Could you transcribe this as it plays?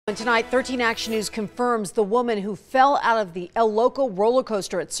Tonight, 13 Action News confirms the woman who fell out of the El Loco roller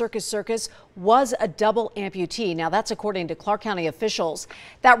coaster at Circus Circus was a double amputee. Now, that's according to Clark County officials.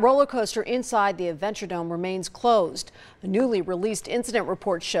 That roller coaster inside the Adventuredome remains closed. A newly released incident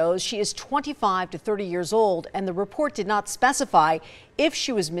report shows she is 25 to 30 years old, and the report did not specify if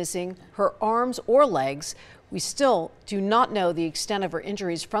she was missing her arms or legs. We still do not know the extent of her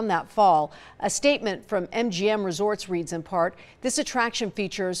injuries from that fall. A statement from MGM Resorts reads in part, "This attraction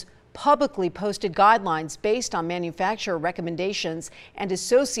features publicly posted guidelines based on manufacturer recommendations and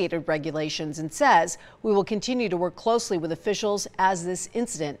associated regulations," and says we will continue to work closely with officials as this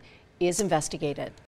incident is investigated.